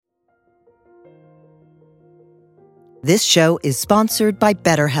This show is sponsored by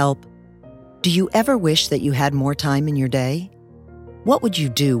BetterHelp. Do you ever wish that you had more time in your day? What would you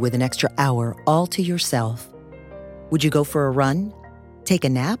do with an extra hour all to yourself? Would you go for a run? Take a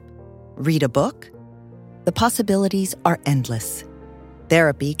nap? Read a book? The possibilities are endless.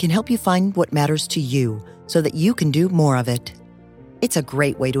 Therapy can help you find what matters to you so that you can do more of it. It's a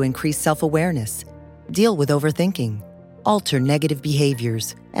great way to increase self-awareness, deal with overthinking, alter negative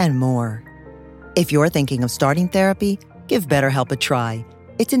behaviors, and more. If you're thinking of starting therapy, give BetterHelp a try.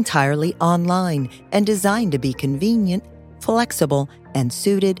 It's entirely online and designed to be convenient, flexible, and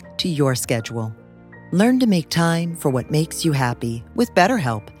suited to your schedule. Learn to make time for what makes you happy with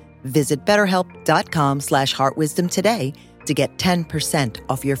BetterHelp. Visit BetterHelp.com/heartwisdom today to get 10%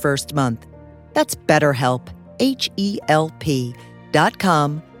 off your first month. That's BetterHelp,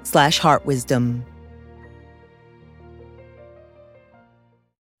 HELP.com/heartwisdom.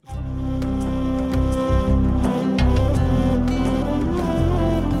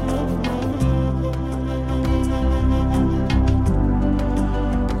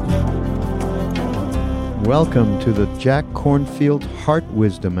 Welcome to the Jack Kornfield Heart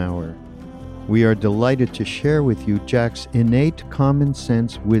Wisdom Hour. We are delighted to share with you Jack's innate common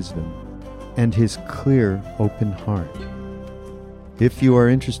sense wisdom and his clear, open heart. If you are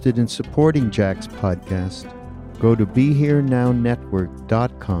interested in supporting Jack's podcast, go to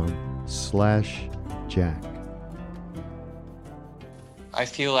BeHereNowNetwork.com/Jack. I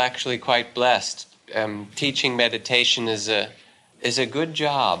feel actually quite blessed. Teaching meditation is a good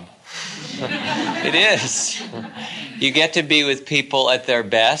job. It is. You get to be with people at their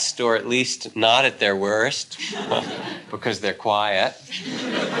best, or at least not at their worst, because they're quiet.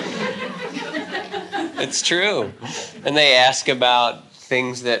 It's true. And they ask about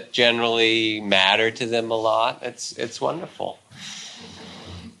things that generally matter to them a lot. It's wonderful.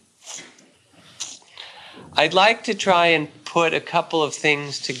 I'd like to try and put a couple of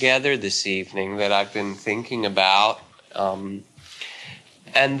things together this evening that I've been thinking about.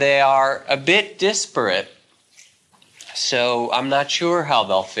 And they are a bit disparate, so I'm not sure how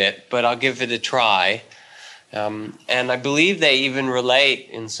they'll fit, but I'll give it a try. And I believe they even relate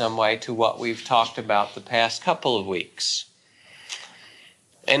in some way to what we've talked about the past couple of weeks.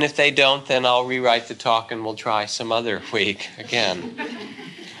 And if they don't, then I'll rewrite the talk and we'll try some other week again.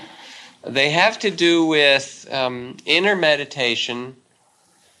 They have to do with inner meditation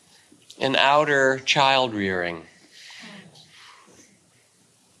and outer child rearing.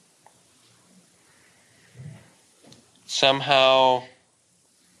 Somehow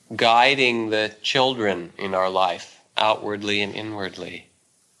guiding the children in our life, outwardly and inwardly.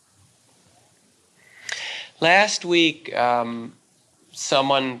 Last week,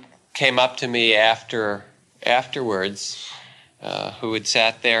 someone came up to me afterwards, who had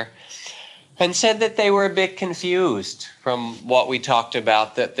sat there, and said that they were a bit confused from what we talked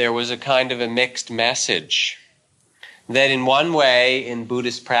about, that there was a kind of a mixed message. That in one way, in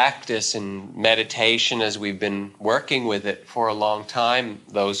Buddhist practice and meditation, as we've been working with it for a long time,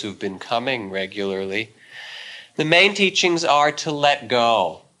 those who've been coming regularly, the main teachings are to let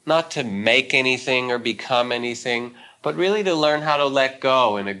go, not to make anything or become anything, but really to learn how to let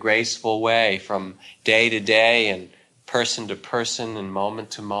go in a graceful way from day to day and person to person and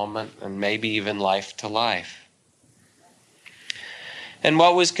moment to moment and maybe even life to life. And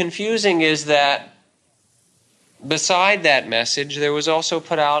what was confusing is that beside that message, there was also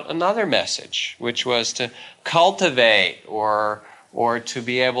put out another message, which was to cultivate or to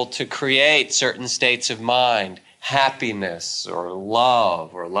be able to create certain states of mind, happiness or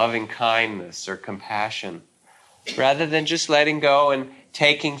love or loving kindness or compassion, rather than just letting go and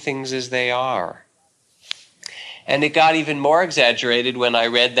taking things as they are. And it got even more exaggerated when I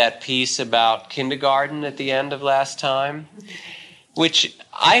read that piece about kindergarten at the end of last time, which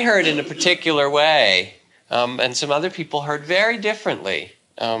I heard in a particular way. And some other people heard very differently.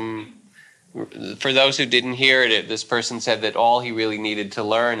 For those who didn't hear it, this person said that all he really needed to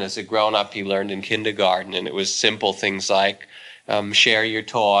learn as a grown-up, he learned in kindergarten. And it was simple things like share your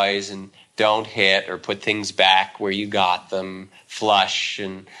toys and don't hit or put things back where you got them, flush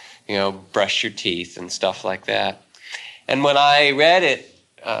and, brush your teeth and stuff like that. And when I read it,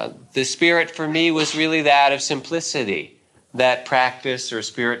 the spirit for me was really that of simplicity, that practice or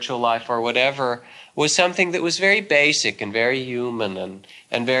spiritual life or whatever was something that was very basic and very human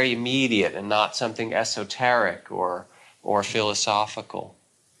and very immediate and not something esoteric or philosophical.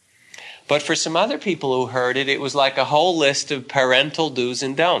 But for some other people who heard it, it was like a whole list of parental do's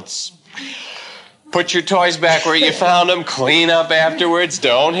and don'ts. Put your toys back where you found them, clean up afterwards,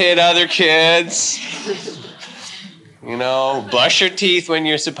 don't hit other kids. Brush your teeth when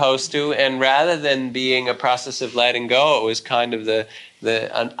you're supposed to, and rather than being a process of letting go, it was kind of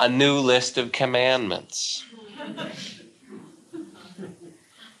a new list of commandments.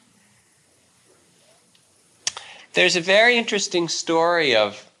 There's a very interesting story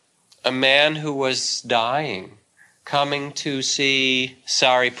of a man who was dying, coming to see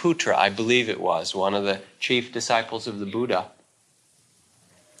Sariputra, I believe it was, one of the chief disciples of the Buddha.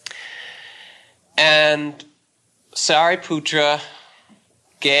 And Sariputra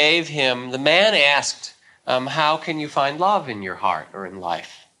gave him, the man asked, how can you find love in your heart or in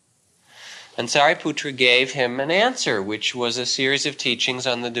life? And Sariputra gave him an answer, which was a series of teachings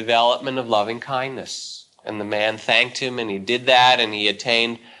on the development of loving kindness. And the man thanked him, and he did that, and he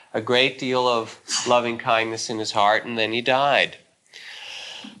attained a great deal of loving kindness in his heart, and then he died.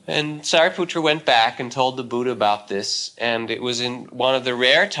 And Sariputra went back and told the Buddha about this, and it was in one of the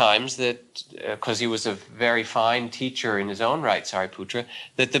rare times that, because he was a very fine teacher in his own right, Sariputra,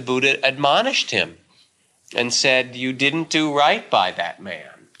 that the Buddha admonished him and said, you didn't do right by that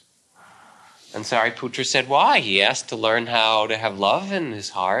man. And Sariputra said, why? He asked to learn how to have love in his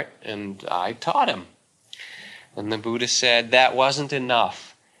heart, and I taught him. And the Buddha said, that wasn't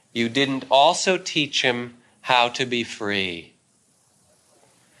enough. You didn't also teach him how to be free.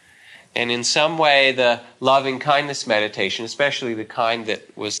 And in some way, the loving kindness meditation, especially the kind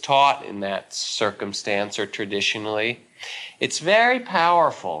that was taught in that circumstance or traditionally, it's very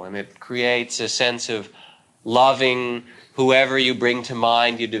powerful, and it creates a sense of loving whoever you bring to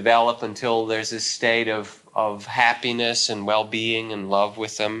mind, you develop until there's a state of happiness and well-being and love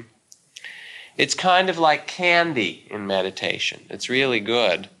with them. It's kind of like candy in meditation. It's really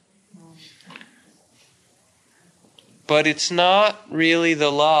good. But it's not really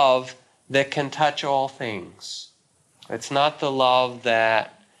the love that can touch all things. It's not the love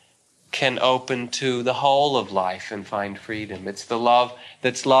that can open to the whole of life and find freedom. It's the love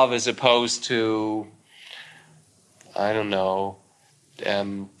that's love as opposed to,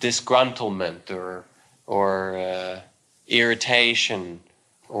 disgruntlement or irritation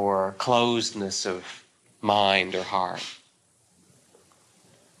or closedness of mind or heart.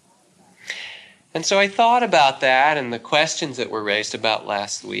 And so I thought about that and the questions that were raised about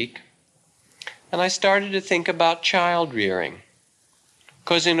last week, and I started to think about child rearing.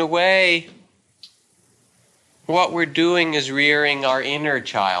 Because in a way, what we're doing is rearing our inner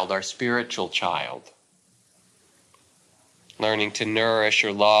child, our spiritual child. Learning to nourish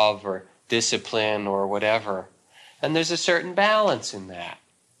or love or discipline or whatever. And there's a certain balance in that.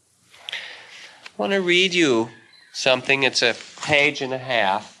 I want to read you something. It's a page and a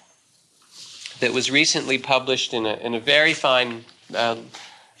half that was recently published in a very fine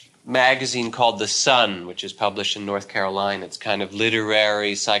magazine called The Sun, which is published in North Carolina. It's kind of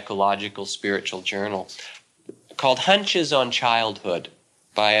literary, psychological, spiritual journal called Hunches on Childhood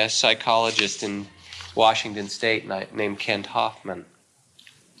by a psychologist in Washington State named Kent Hoffman.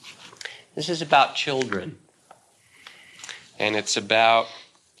 This is about children, and it's about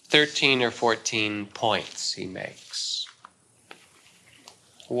 13 or 14 points he makes.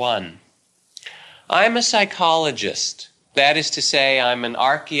 1. I'm a psychologist. That is to say, I'm an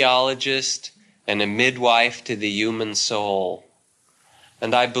archaeologist and a midwife to the human soul.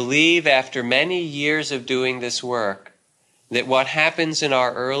 And I believe after many years of doing this work that what happens in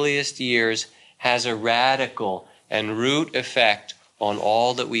our earliest years has a radical and root effect on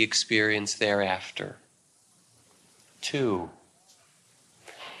all that we experience thereafter. 2.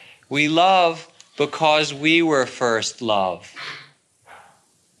 We love because we were first love.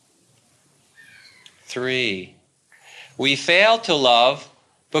 3. We fail to love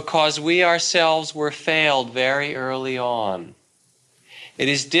because we ourselves were failed very early on. It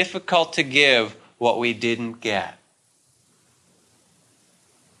is difficult to give what we didn't get.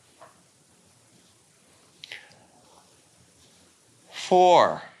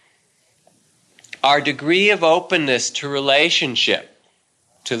 4. Our degree of openness to relationship,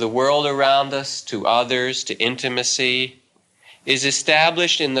 to the world around us, to others, to intimacy, is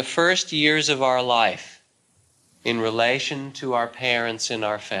established in the first years of our life in relation to our parents and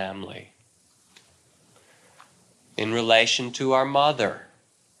our family, in relation to our mother.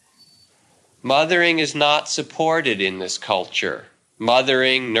 Mothering is not supported in this culture.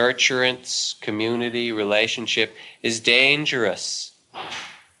 Mothering, nurturance, community, relationship is dangerous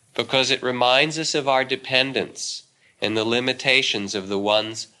because it reminds us of our dependence and the limitations of the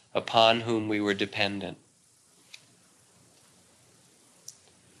ones upon whom we were dependent.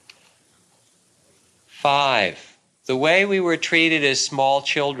 5. The way we were treated as small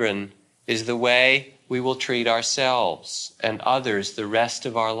children is the way we will treat ourselves and others the rest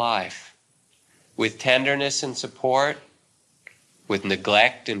of our life. with tenderness and support, with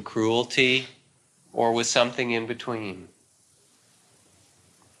neglect and cruelty, or with something in between?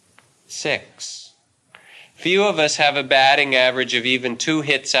 6. Few of us have a batting average of even 2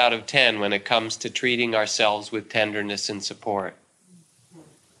 hits out of 10 when it comes to treating ourselves with tenderness and support.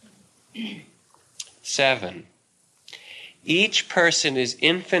 7. Each person is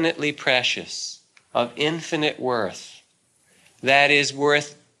infinitely precious, of infinite worth, that is,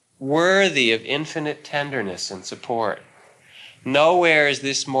 worthy of infinite tenderness and support. Nowhere is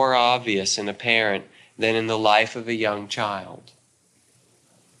this more obvious and apparent than in the life of a young child.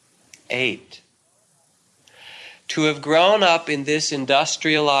 8. To have grown up in this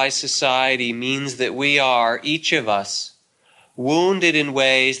industrialized society means that we are, each of us, wounded in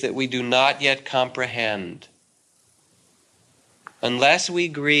ways that we do not yet comprehend. Unless we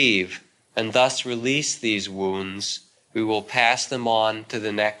grieve and thus release these wounds, we will pass them on to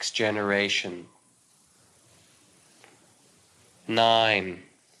the next generation. 9.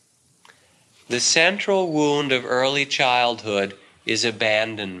 The central wound of early childhood is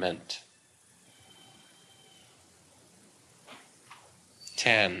abandonment.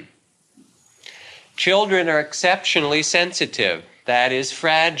 10. Children are exceptionally sensitive, that is,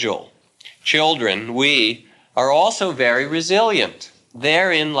 fragile. Children, we, are also very resilient.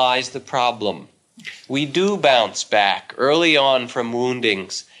 Therein lies the problem. We do bounce back early on from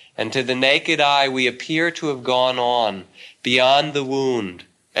woundings, and to the naked eye we appear to have gone on beyond the wound,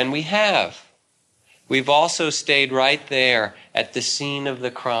 and we have. We've also stayed right there at the scene of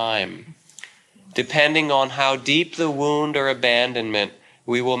the crime. Depending on how deep the wound or abandonment,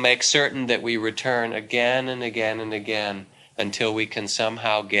 we will make certain that we return again and again and again until we can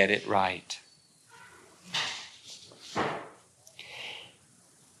somehow get it right.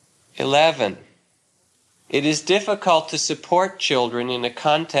 11. It is difficult to support children in a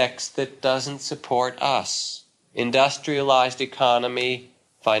context that doesn't support us. Industrialized economy,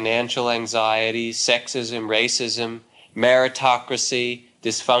 financial anxiety, sexism, racism, meritocracy,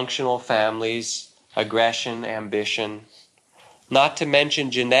 dysfunctional families, aggression, ambition, not to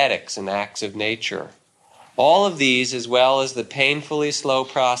mention genetics and acts of nature. All of these, as well as the painfully slow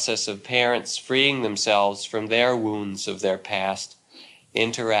process of parents freeing themselves from their wounds of their past,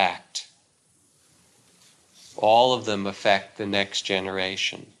 interact. All of them affect the next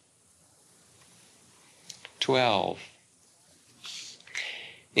generation. 12.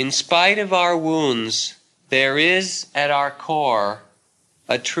 In spite of our wounds, there is at our core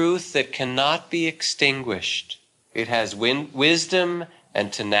a truth that cannot be extinguished. It has wisdom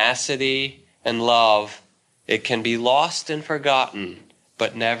and tenacity and love. It can be lost and forgotten,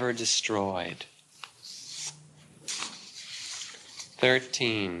 but never destroyed.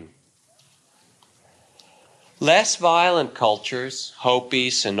 13. Less violent cultures,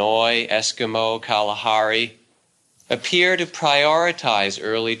 Hopi, Sonoy, Eskimo, Kalahari, appear to prioritize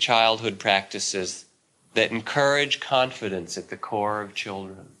early childhood practices that encourage confidence at the core of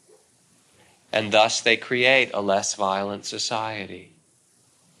children. And thus they create a less violent society.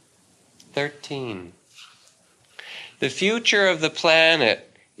 13. The future of the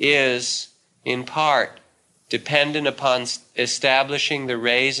planet is, in part, dependent upon establishing the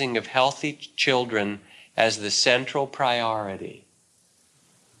raising of healthy children as the central priority.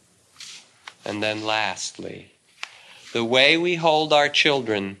 And then lastly, the way we hold our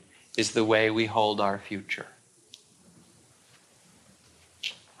children is the way we hold our future.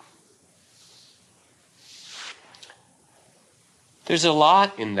 There's a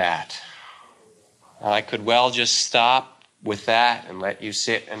lot in that. I could well just stop with that and let you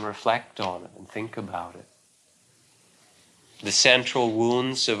sit and reflect on it and think about it. The central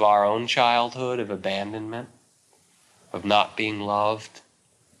wounds of our own childhood, of abandonment, of not being loved,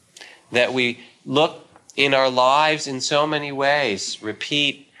 that we look in our lives in so many ways,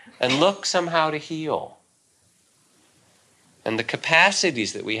 repeat, and look somehow to heal. And the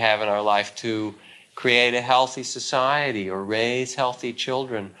capacities that we have in our life to create a healthy society or raise healthy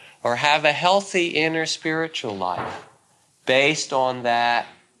children or have a healthy inner spiritual life based on that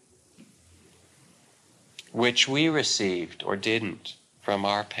which we received or didn't from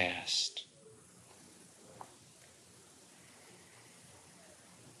our past.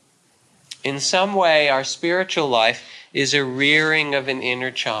 In some way, our spiritual life is a rearing of an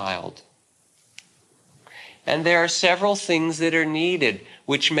inner child. And there are several things that are needed,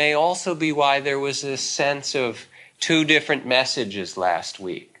 which may also be why there was this sense of 2 different messages last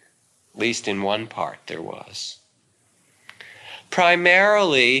week. At least in one part there was.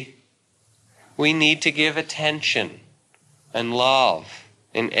 Primarily, we need to give attention and love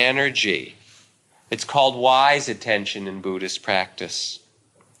and energy. It's called wise attention in Buddhist practice.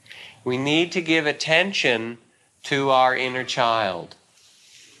 We need to give attention to our inner child,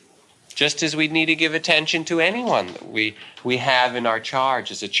 just as we need to give attention to anyone that we have in our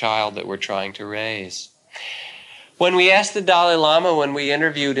charge as a child that we're trying to raise. When we asked the Dalai Lama, when we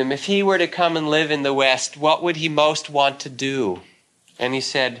interviewed him, if he were to come and live in the West, what would he most want to do? And he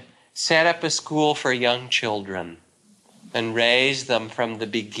said, set up a school for young children and raise them from the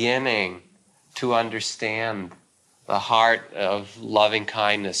beginning to understand the heart of loving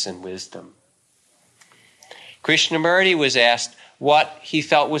kindness and wisdom. Krishnamurti was asked what he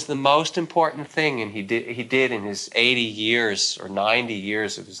felt was the most important thing, and he did in his 80 years or 90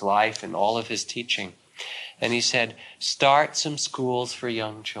 years of his life and all of his teaching. And he said, start some schools for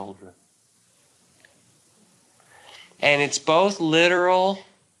young children. And it's both literal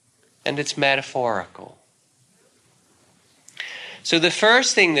and it's metaphorical. So the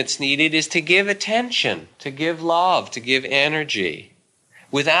first thing that's needed is to give attention, to give love, to give energy.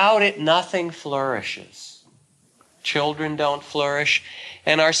 Without it, nothing flourishes. Children don't flourish,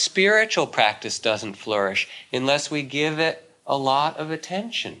 and our spiritual practice doesn't flourish unless we give it a lot of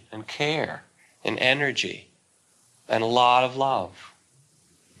attention and care and energy and a lot of love.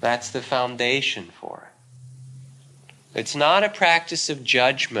 That's the foundation for it. It's not a practice of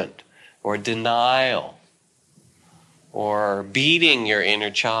judgment or denial or beating your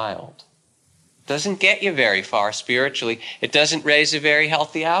inner child. It doesn't get you very far spiritually. It doesn't raise a very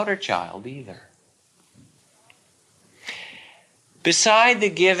healthy outer child either. Beside the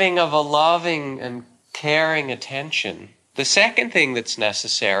giving of a loving and caring attention, the second thing that's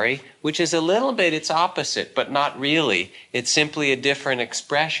necessary, which is a little bit its opposite, but not really, it's simply a different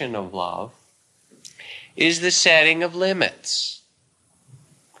expression of love, is the setting of limits.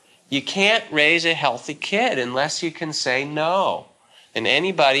 You can't raise a healthy kid unless you can say no. And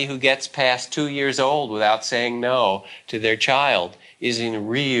anybody who gets past 2 years old without saying no to their child is in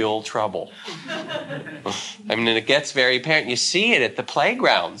real trouble. I mean, it gets very apparent. You see it at the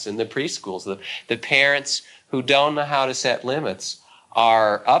playgrounds and the preschools. The parents who don't know how to set limits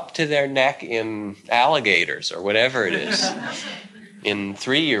are up to their neck in alligators or whatever it is, in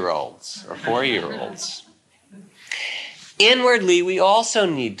 3-year-olds or 4-year-olds. Inwardly, we also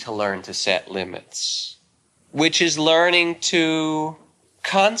need to learn to set limits, which is learning to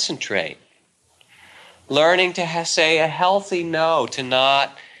concentrate, learning to say a healthy no, to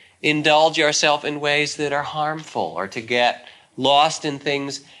not indulge yourself in ways that are harmful or to get lost in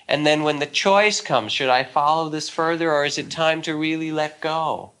things. And then when the choice comes, should I follow this further or is it time to really let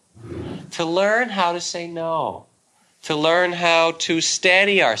go? To learn how to say no, to learn how to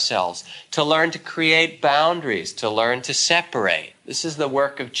steady ourselves, to learn to create boundaries, to learn to separate. This is the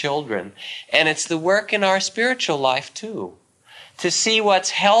work of children. And it's the work in our spiritual life too, to see what's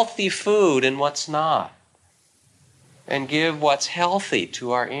healthy food and what's not, and give what's healthy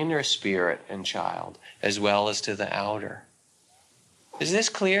to our inner spirit and child as well as to the outer. Is this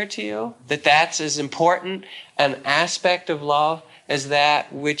clear to you? That that's as important an aspect of love as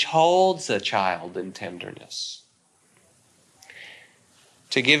that which holds the child in tenderness.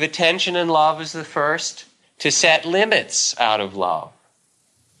 To give attention and love is the first. To set limits out of love.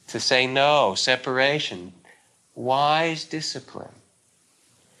 To say no, separation, wise discipline.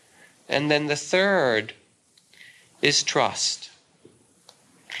 And then the third is trust.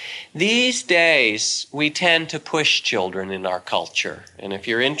 These days, we tend to push children in our culture. And if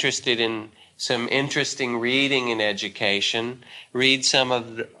you're interested in some interesting reading in education, read some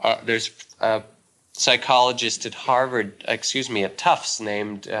of there's a psychologist at at Tufts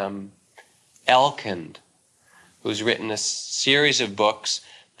named Elkind, who's written a series of books.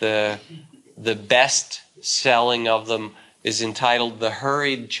 The best selling of them is entitled The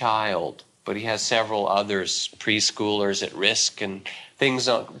Hurried Child, but he has several others, preschoolers at risk and things,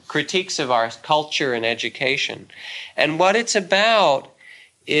 critiques of our culture and education. And what it's about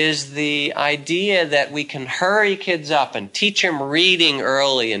is the idea that we can hurry kids up and teach them reading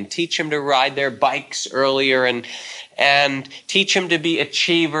early and teach them to ride their bikes earlier and teach them to be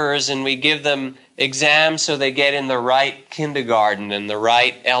achievers, and we give them exams so they get in the right kindergarten and the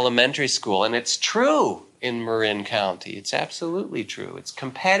right elementary school. And it's true in Marin County. It's absolutely true. It's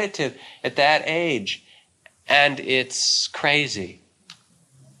competitive at that age, and it's crazy.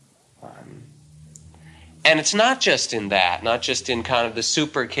 And it's not just in that, not just in kind of the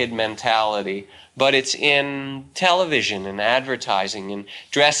super kid mentality, but it's in television and advertising and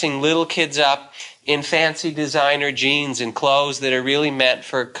dressing little kids up in fancy designer jeans and clothes that are really meant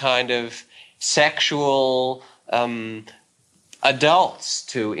for kind of sexual adults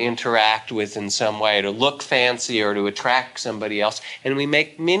to interact with in some way, to look fancy or to attract somebody else. And we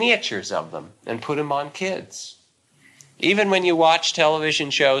make miniatures of them and put them on kids. Even when you watch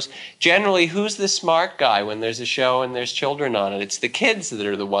television shows, generally who's the smart guy when there's a show and there's children on it? It's the kids that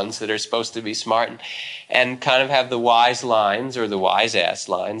are the ones that are supposed to be smart and kind of have the wise lines or the wise-ass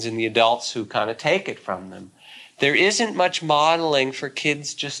lines, and the adults who kind of take it from them. There isn't much modeling for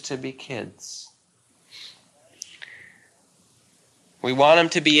kids just to be kids. We want them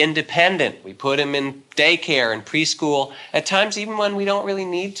to be independent. We put them in daycare and preschool, at times even when we don't really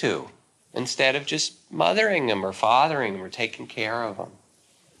need to, instead of just mothering them or fathering them or taking care of them.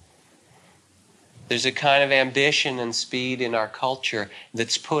 There's a kind of ambition and speed in our culture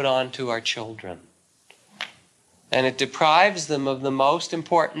that's put onto our children. And it deprives them of the most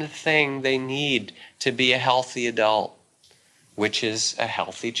important thing they need to be a healthy adult, which is a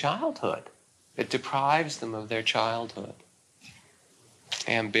healthy childhood. It deprives them of their childhood.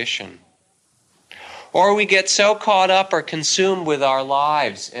 Ambition. Or we get so caught up or consumed with our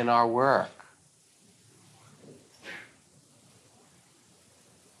lives and our work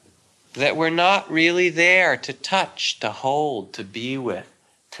that we're not really there to touch, to hold, to be with,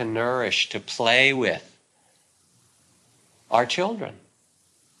 to nourish, to play with our children.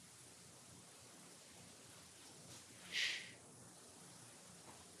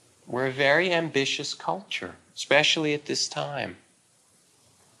 We're a very ambitious culture, especially at this time.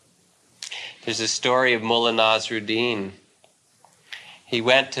 There's a story of Mullah Nasruddin. He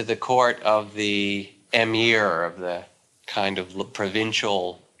went to the court of the emir, of the kind of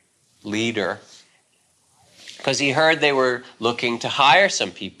provincial leader, because he heard they were looking to hire some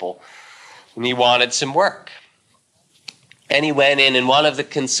people, and he wanted some work. And he went in, and one of the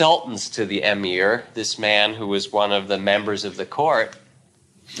consultants to the emir, this man who was one of the members of the court,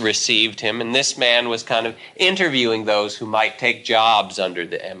 received him, and this man was kind of interviewing those who might take jobs under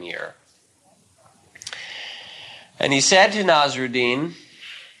the emir. And he said to Nasruddin,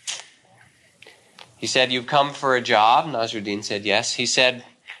 he said, "You've come for a job?" Nasruddin said, "Yes." He said,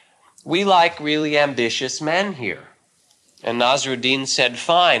 "We like really ambitious men here." And Nasruddin said,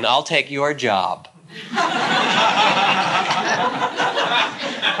 "Fine, I'll take your job."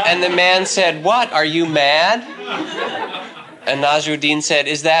 And the man said, "What, are you mad?" And Nasruddin said,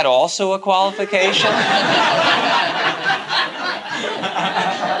 "Is that also a qualification?"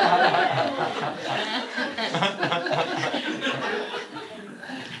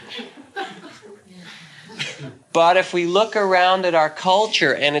 But if we look around at our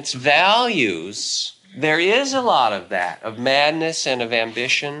culture and its values, there is a lot of that, of madness and of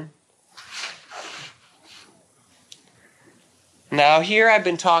ambition. Now, here I've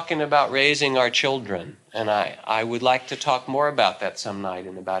been talking about raising our children, and I would like to talk more about that some night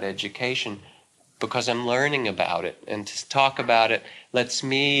and about education, because I'm learning about it, and to talk about it lets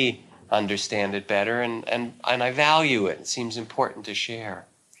me understand it better, and I value it. It seems important to share.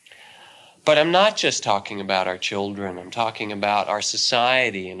 But I'm not just talking about our children. I'm talking about our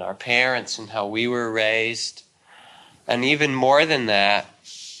society and our parents and how we were raised. And even more than that,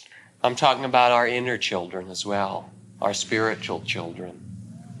 I'm talking about our inner children as well, our spiritual children.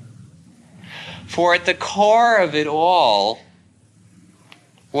 For at the core of it all,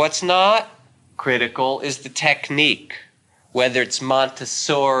 what's not critical is the technique, whether it's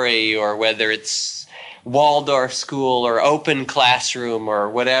Montessori or whether it's Waldorf school or open classroom or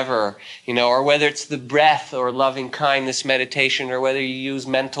whatever, or whether it's the breath or loving kindness meditation, or whether you use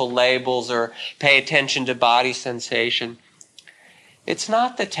mental labels or pay attention to body sensation. It's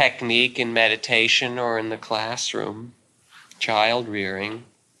not the technique in meditation or in the classroom, child rearing,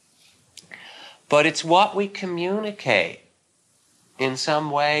 but it's what we communicate in some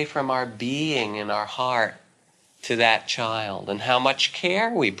way from our being and our heart to that child, and how much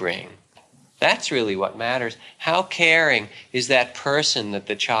care we bring. That's really what matters. How caring is that person that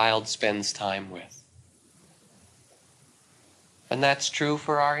the child spends time with? And that's true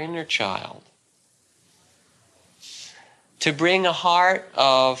for our inner child. To bring a heart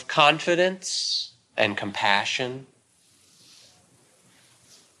of confidence and compassion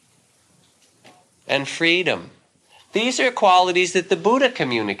and freedom. These are qualities that the Buddha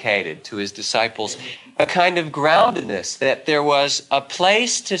communicated to his disciples. A kind of groundedness, that there was a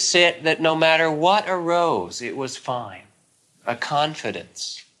place to sit that no matter what arose, it was fine. A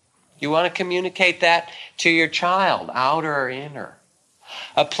confidence. You want to communicate that to your child, outer or inner.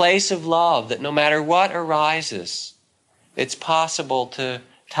 A place of love that no matter what arises, it's possible to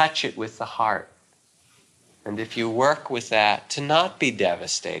touch it with the heart. And if you work with that, to not be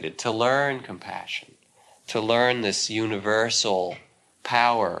devastated, to learn compassion, to learn this universal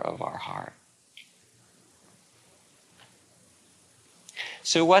power of our heart.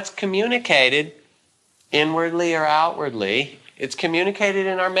 So what's communicated inwardly or outwardly, it's communicated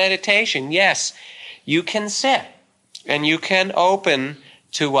in our meditation. Yes, you can sit And you can open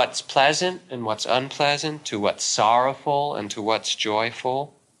to what's pleasant and what's unpleasant, to what's sorrowful and to what's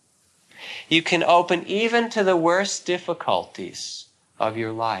joyful. You can open even to the worst difficulties of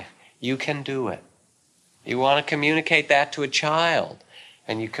your life. You can do it. You want to communicate that to a child,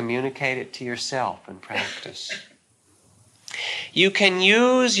 and you communicate it to yourself in practice. You can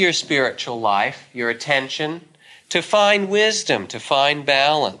use your spiritual life, your attention, to find wisdom, to find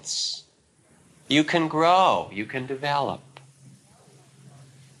balance. You can grow, you can develop.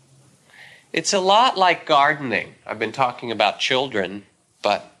 It's a lot like gardening. I've been talking about children,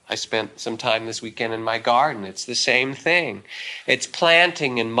 but I spent some time this weekend in my garden. It's the same thing. It's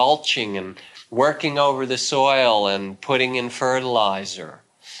planting and mulching and working over the soil and putting in fertilizer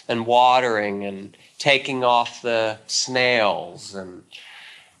and watering and taking off the snails and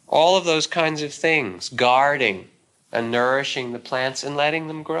all of those kinds of things, guarding and nourishing the plants and letting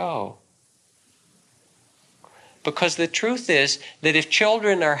them grow. Because the truth is that if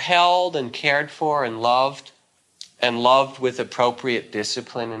children are held and cared for and loved with appropriate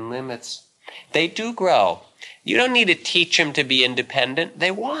discipline and limits, they do grow. You don't need to teach them to be independent. They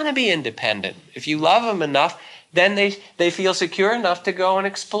want to be independent. If you love them enough, then they feel secure enough to go and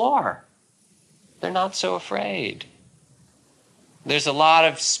explore. They're not so afraid. There's a lot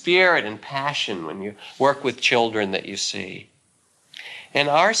of spirit and passion when you work with children that you see. And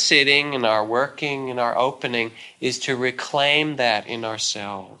our sitting and our working and our opening is to reclaim that in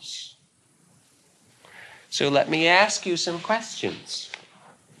ourselves. So let me ask you some questions.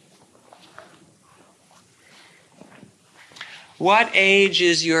 What age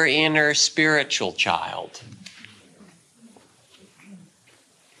is your inner spiritual child?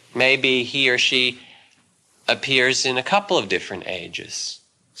 Maybe he or she appears in a couple of different ages,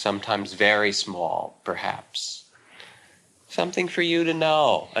 sometimes very small, perhaps. Something for you to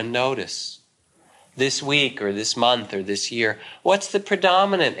know and notice. This week or this month or this year, what's the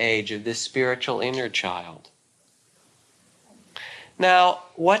predominant age of this spiritual inner child? Now,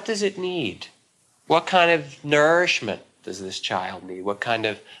 what does it need? What kind of nourishment does this child need? What kind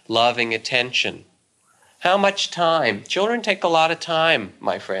of loving attention? How much time? Children take a lot of time,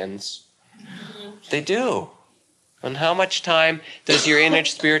 my friends. They do. And how much time does your inner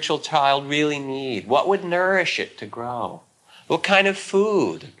spiritual child really need? What would nourish it to grow? What kind of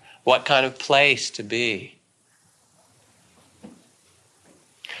food? What kind of place to be?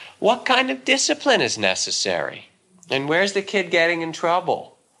 What kind of discipline is necessary? And where's the kid getting in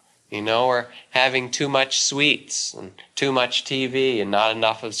trouble? Or having too much sweets and too much TV and not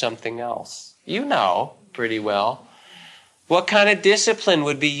enough of something else. You know pretty well. What kind of discipline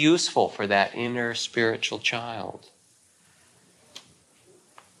would be useful for that inner spiritual child?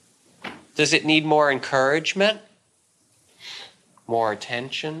 Does it need more encouragement? More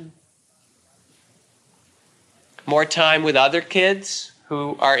attention? More time with other kids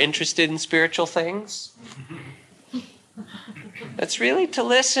who are interested in spiritual things? That's really to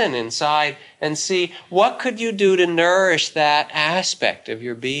listen inside and see what could you do to nourish that aspect of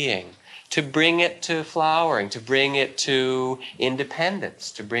your being, to bring it to flowering, to bring it to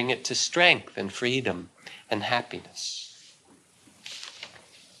independence, to bring it to strength and freedom and happiness.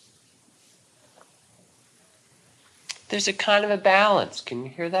 There's a kind of a balance. Can you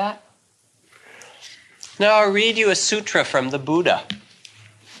hear that? Now I'll read you a sutra from the Buddha.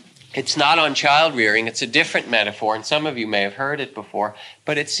 It's not on child rearing, it's a different metaphor, and some of you may have heard it before,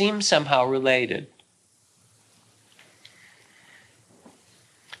 but it seems somehow related.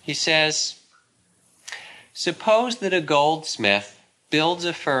 He says, suppose that a goldsmith builds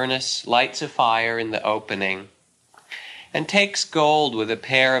a furnace, lights a fire in the opening, and takes gold with a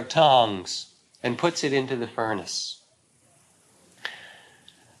pair of tongs and puts it into the furnace.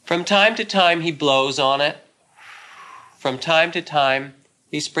 From time to time he blows on it. From time to time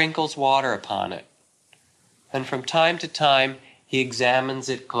he sprinkles water upon it. And from time to time he examines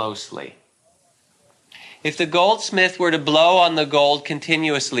it closely. If the goldsmith were to blow on the gold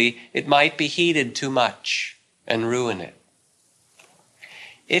continuously, it might be heated too much and ruin it.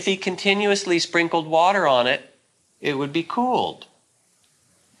 If he continuously sprinkled water on it, it would be cooled.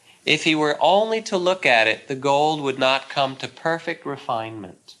 If he were only to look at it, the gold would not come to perfect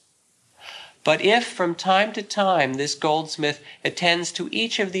refinement. But if from time to time this goldsmith attends to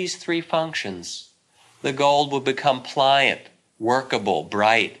each of these three functions, the gold will become pliant, workable,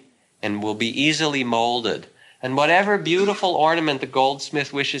 bright, and will be easily molded. And whatever beautiful ornament the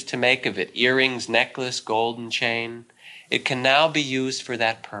goldsmith wishes to make of it, earrings, necklace, golden chain, it can now be used for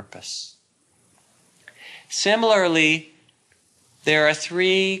that purpose. Similarly, there are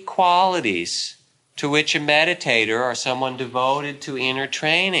three qualities to which a meditator or someone devoted to inner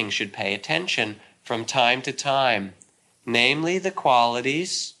training should pay attention from time to time namely the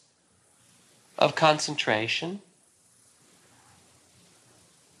qualities of concentration,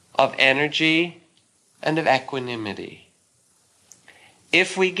 of energy, and of equanimity.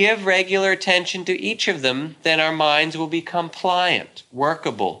 If we give regular attention to each of them, then our minds will become pliant,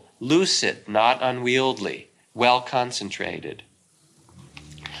 workable, lucid, not unwieldy, well concentrated.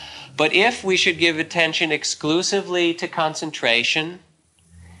 But if we should give attention exclusively to concentration,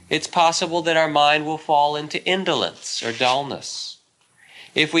 it's possible that our mind will fall into indolence or dullness.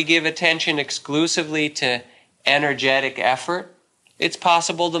 If we give attention exclusively to energetic effort, it's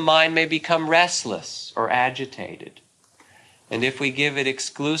possible the mind may become restless or agitated. And if we give it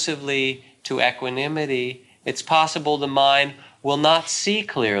exclusively to equanimity, it's possible the mind will not see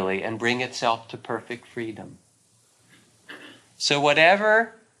clearly and bring itself to perfect freedom. So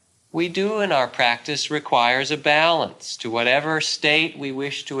whatever we do in our practice requires a balance. To whatever state we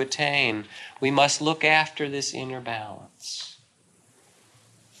wish to attain, we must look after this inner balance.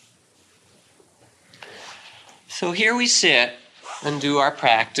 So here we sit and do our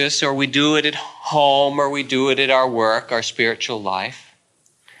practice, or we do it at home, or we do it at our work, our spiritual life.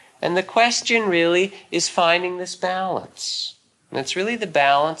 And the question really is finding this balance. And it's really the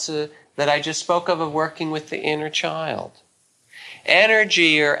balance that I just spoke of working with the inner child.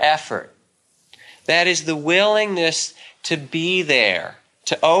 Energy or effort, that is the willingness to be there,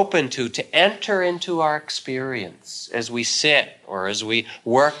 to open to enter into our experience as we sit or as we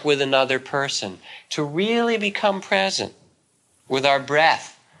work with another person, to really become present with our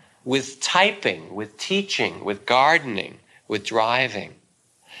breath, with typing, with teaching, with gardening, with driving.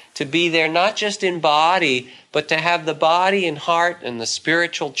 To be there not just in body, but to have the body and heart and the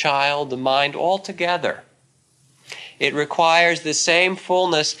spiritual child, the mind all together. It requires the same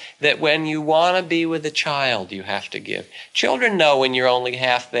fullness that when you want to be with a child, you have to give. Children know when you're only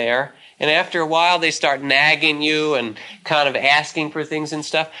half there. And after a while, they start nagging you and kind of asking for things and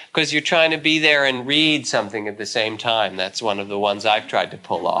stuff because you're trying to be there and read something at the same time. That's one of the ones I've tried to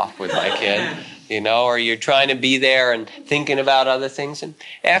pull off with my kid, or you're trying to be there and thinking about other things. And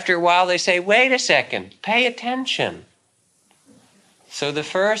after a while, they say, wait a second, pay attention. So the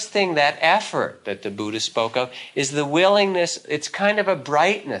first thing, that effort that the Buddha spoke of, is the willingness, it's kind of a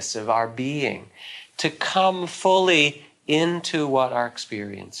brightness of our being, to come fully into what our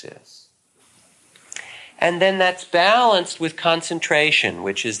experience is. And then that's balanced with concentration,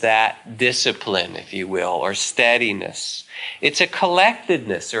 which is that discipline, if you will, or steadiness. It's a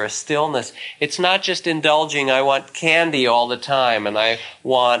collectedness or a stillness. It's not just indulging, I want candy all the time, and I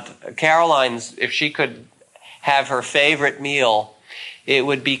want, Caroline's, if she could have her favorite meal, it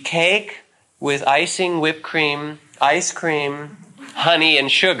would be cake with icing, whipped cream, ice cream, honey,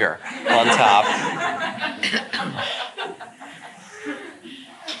 and sugar on top.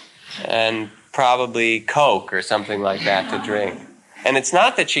 And probably Coke or something like that to drink. And it's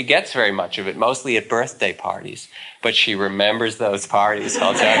not that she gets very much of it, mostly at birthday parties. But she remembers those parties,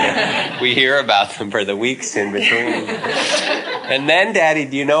 I'll tell you. We hear about them for the weeks in between. And then, Daddy,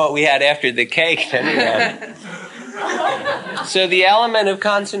 do you know what we had after the cake? Anyway. So the element of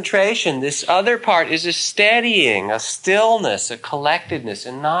concentration, this other part, is a steadying, a stillness, a collectedness,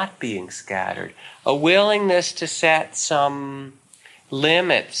 and not being scattered. A willingness to set some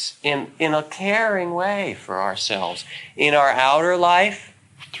limits in a caring way for ourselves. In our outer life,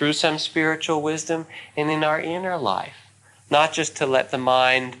 through some spiritual wisdom, and in our inner life. Not just to let the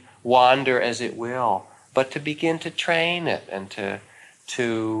mind wander as it will, but to begin to train it and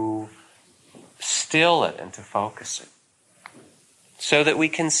to still it and to focus it. So that we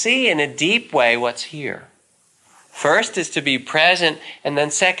can see in a deep way what's here. First is to be present, and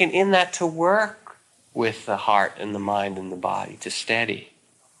then second, in that to work with the heart and the mind and the body, to steady.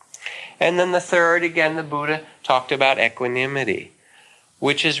 And then the third, again, the Buddha talked about equanimity,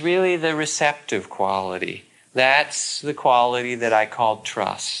 which is really the receptive quality. That's the quality that I call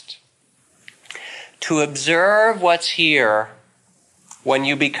trust. To observe what's here when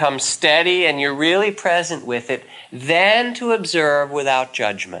you become steady and you're really present with it, then to observe without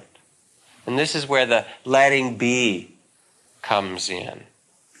judgment. And this is where the letting be comes in.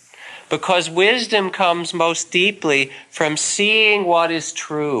 Because wisdom comes most deeply from seeing what is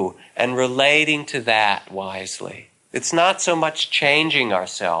true and relating to that wisely. It's not so much changing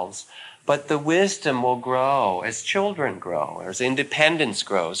ourselves, but the wisdom will grow as children grow, as independence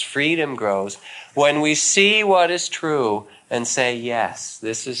grows, freedom grows, when we see what is true and say, yes,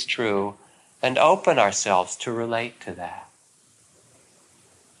 this is true, and open ourselves to relate to that.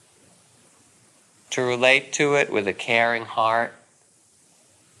 To relate to it with a caring heart,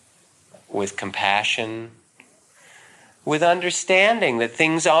 with compassion, with understanding that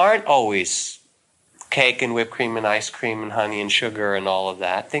things aren't always cake and whipped cream and ice cream and honey and sugar and all of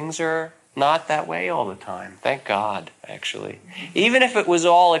that. Things are not that way all the time. Thank God, actually. Even if it was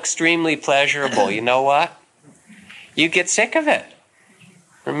all extremely pleasurable, you know what? You get sick of it.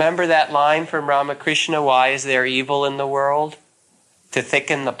 Remember that line from Ramakrishna, why is there evil in the world? To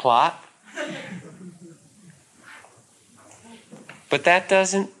thicken the plot? But that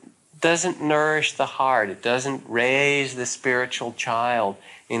doesn't nourish the heart. It doesn't raise the spiritual child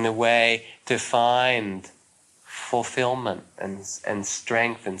in a way to find fulfillment and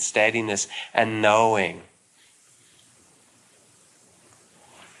strength and steadiness and knowing.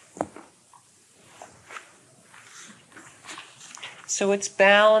 So it's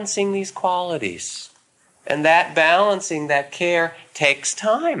balancing these qualities. And that balancing, that care, takes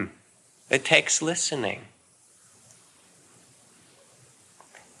time. It takes listening.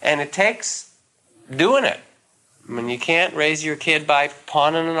 And it takes doing it. I mean, you can't raise your kid by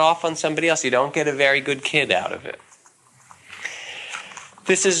pawning it off on somebody else. You don't get a very good kid out of it.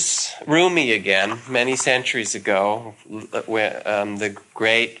 This is Rumi again, many centuries ago, the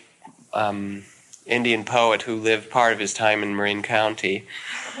great Indian poet who lived part of his time in Marin County.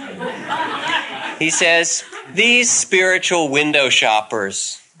 He says, these spiritual window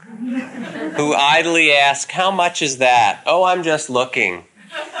shoppers who idly ask, how much is that? Oh, I'm just looking.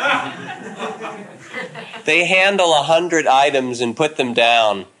 They handle 100 items and put them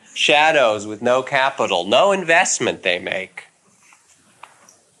down, shadows with no capital, no investment they make.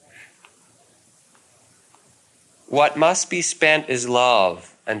 What must be spent is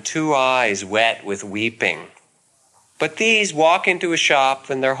love, and 2 eyes wet with weeping. But these walk into a shop,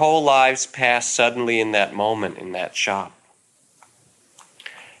 and their whole lives pass suddenly in that moment in that shop.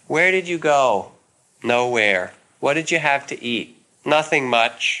 Where did you go? Nowhere. What did you have to eat? Nothing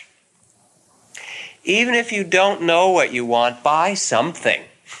much. Even if you don't know what you want, buy something.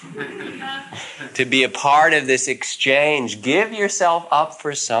 To be a part of this exchange, give yourself up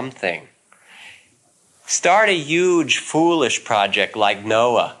for something. Start a huge, foolish project like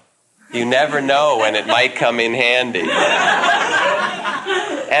Noah. You never know when it might come in handy. And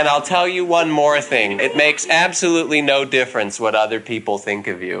I'll tell you one more thing. It makes absolutely no difference what other people think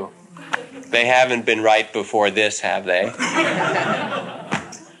of you. They haven't been right before this, have they?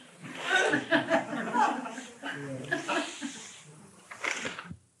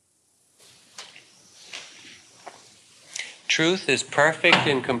 Truth is perfect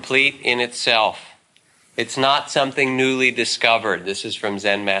and complete in itself. It's not something newly discovered. This is from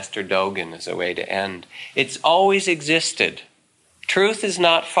Zen Master Dogen as a way to end. It's always existed. Truth is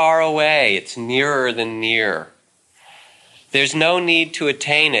not far away. It's nearer than near. There's no need to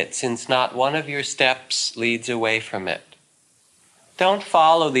attain it, since not one of your steps leads away from it. Don't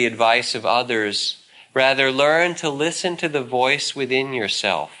follow the advice of others. Rather, learn to listen to the voice within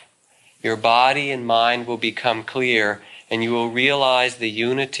yourself. Your body and mind will become clear, and you will realize the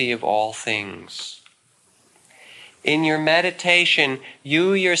unity of all things. In your meditation,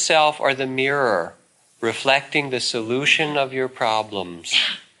 you yourself are the mirror, reflecting the solution of your problems.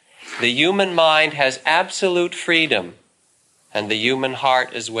 The human mind has absolute freedom, and the human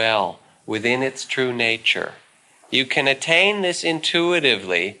heart as well, within its true nature. You can attain this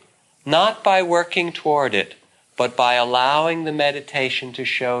intuitively, not by working toward it, but by allowing the meditation to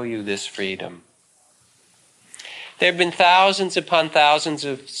show you this freedom. There have been thousands upon thousands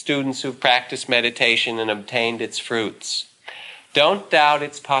of students who've practiced meditation and obtained its fruits. Don't doubt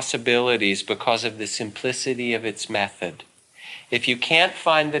its possibilities because of the simplicity of its method. If you can't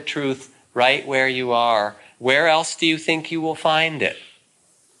find the truth right where you are, where else do you think you will find it?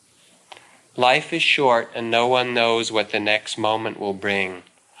 Life is short and no one knows what the next moment will bring.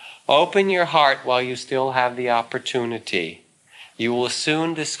 Open your heart while you still have the opportunity. You will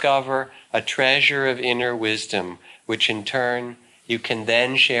soon discover a treasure of inner wisdom, which in turn you can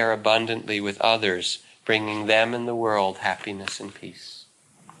then share abundantly with others, bringing them and the world happiness and peace.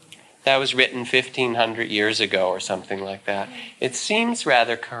 That was written 1,500 years ago or something like that. It seems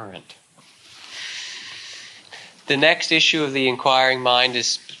rather current. The next issue of the Inquiring Mind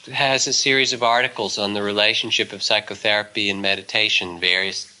has a series of articles on the relationship of psychotherapy and meditation.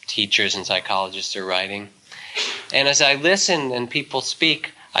 Various teachers and psychologists are writing. And as I listen and people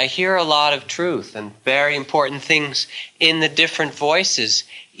speak, I hear a lot of truth and very important things in the different voices,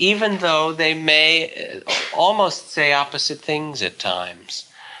 even though they may almost say opposite things at times.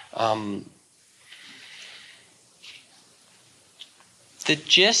 The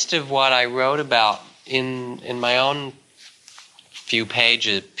gist of what I wrote about in my own few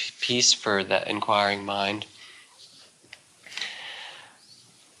pages piece for the Inquiring Mind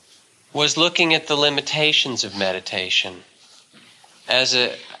was looking at the limitations of meditation as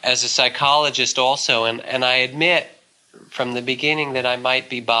a psychologist also, and I admit from the beginning that I might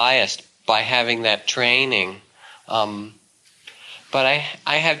be biased by having that training. But I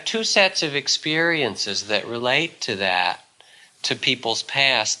have two sets of experiences that relate to that, to people's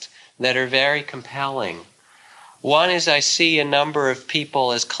past, that are very compelling. One is I see a number of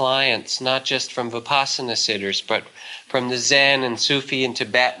people as clients, not just from Vipassana sitters, but from the Zen and Sufi and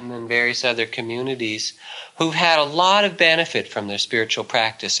Tibetan and various other communities, who've had a lot of benefit from their spiritual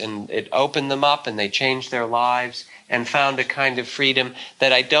practice, and it opened them up and they changed their lives and found a kind of freedom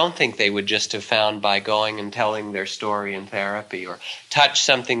that I don't think they would just have found by going and telling their story in therapy, or touch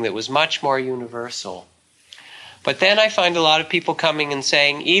something that was much more universal. But then I find a lot of people coming and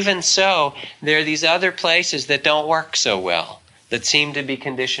saying, even so, there are these other places that don't work so well, that seem to be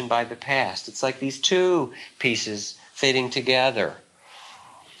conditioned by the past. It's like these two pieces fitting together.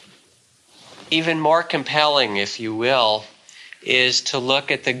 Even more compelling, if you will, is to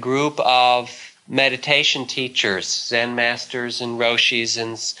look at the group of meditation teachers, Zen masters and Roshis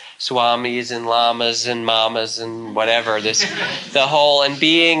and Swamis and Lamas and Mamas and whatever, and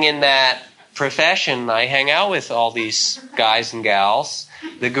being in that profession, I hang out with all these guys and gals,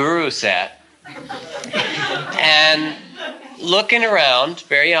 the guru set, and looking around,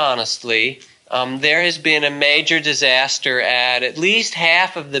 very honestly, there has been a major disaster at least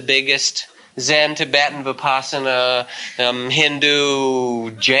half of the biggest Zen, Tibetan, Vipassana,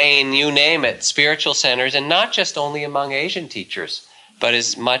 Hindu, Jain, you name it, spiritual centers, and not just only among Asian teachers, but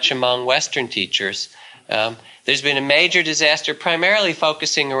as much among Western teachers. There's been a major disaster primarily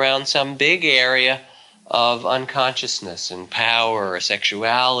focusing around some big area of unconsciousness and power or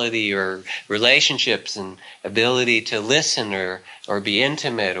sexuality or relationships and ability to listen or be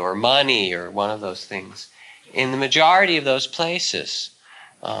intimate or money or one of those things. In the majority of those places.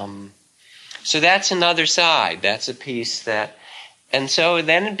 So that's another side. That's a piece that... And so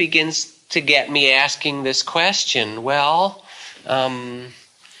then it begins to get me asking this question, well,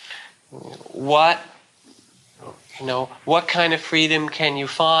 what kind of freedom can you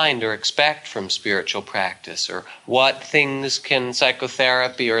find or expect from spiritual practice? Or what things can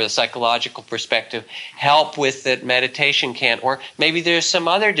psychotherapy or the psychological perspective help with that meditation can't? Or maybe there's some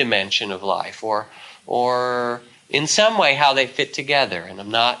other dimension of life, or in some way how they fit together. And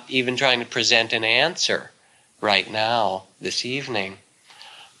I'm not even trying to present an answer right now, this evening,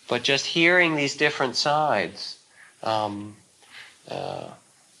 but just hearing these different sides and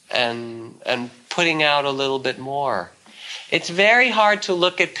putting out a little bit more. It's very hard to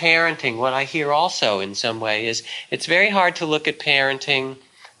look at parenting. What I hear also in some way is it's very hard to look at parenting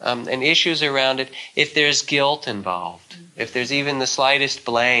and issues around it if there's guilt involved, if there's even the slightest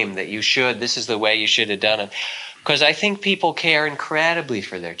blame that this is the way you should have done it. Because I think people care incredibly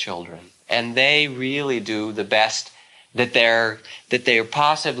for their children, and they really do the best that they're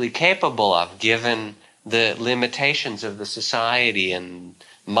possibly capable of, given the limitations of the society and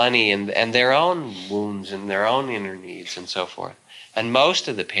money and their own wounds and their own inner needs and so forth. And most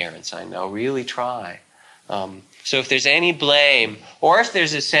of the parents I know really try. So if there's any blame, or if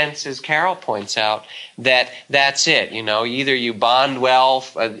there's a sense, as Carol points out, that's it, either you bond well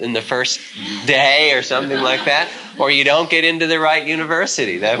in the first day or something like that, or you don't get into the right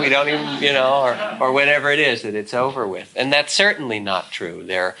university, that we don't even, or whatever it is, that it's over with. And that's certainly not true.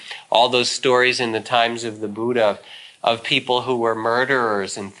 There are all those stories in the times of the Buddha of people who were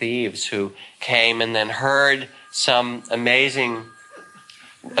murderers and thieves who came and then heard some amazingly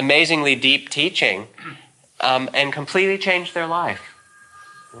deep teaching and completely changed their life.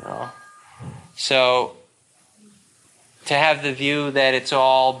 So to have the view that it's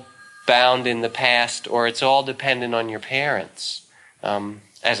all bound in the past or it's all dependent on your parents,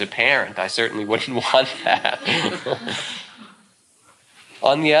 as a parent, I certainly wouldn't want that.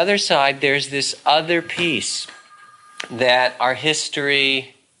 On the other side, there's this other piece that our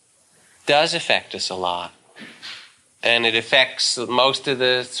history does affect us a lot. And it affects most of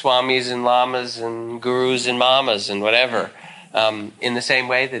the swamis and lamas and gurus and mamas and whatever in the same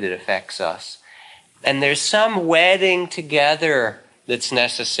way that it affects us. And there's some wedding together that's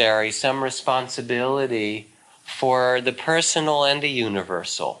necessary, some responsibility for the personal and the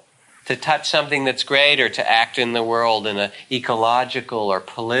universal, to touch something that's greater, to act in the world in an ecological or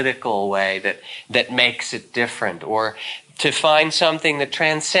political way that makes it different, or to find something that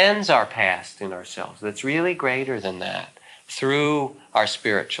transcends our past in ourselves, that's really greater than that, through our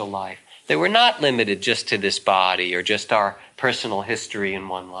spiritual life. That we're not limited just to this body or just our personal history in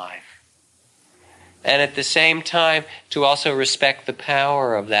one life. And at the same time, to also respect the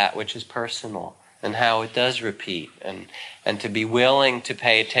power of that which is personal and how it does repeat, and to be willing to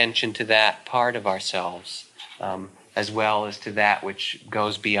pay attention to that part of ourselves as well as to that which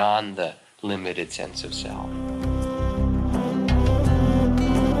goes beyond the limited sense of self.